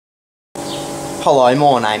Hello,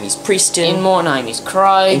 my name is Preston. And my name is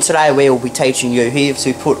Craig. And today we will be teaching you how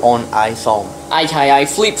to put on a thong. AKA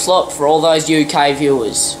flip-flop for all those UK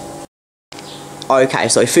viewers. Okay,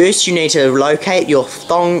 so first you need to locate your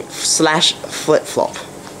thong / flip-flop.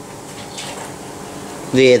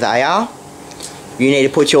 There they are. You need to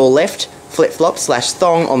put your left flip-flop /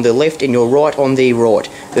 thong on the left and your right on the right.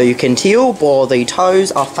 So you can tell by the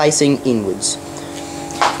toes are facing inwards.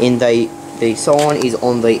 And the sign is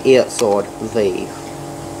on the outside there.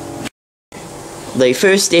 The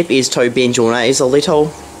first step is to bend your knees a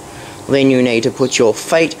little. Then you need to put your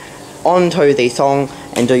feet onto the thong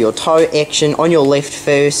and do your toe action on your left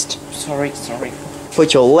first. Sorry.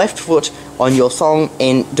 Put your left foot on your thong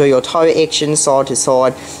and do your toe action side to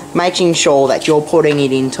side, making sure that you're putting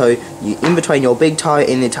it in between your big toe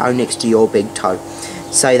and the toe next to your big toe.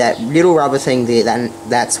 So that little rubber thing there,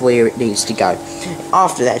 that's where it needs to go.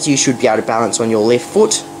 After that, you should be able to balance on your left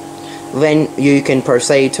foot. Then you can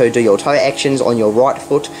proceed to do your toe actions on your right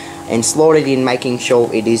foot and slide it in, making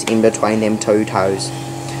sure it is in between them two toes.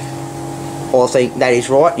 I think that is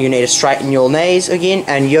right. You need to straighten your knees again,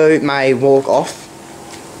 and you may walk off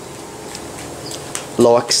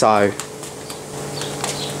like so.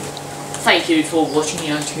 Thank you for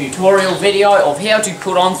watching our tutorial video of how to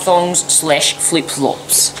put on thongs /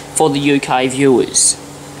 flip-flops for the UK viewers.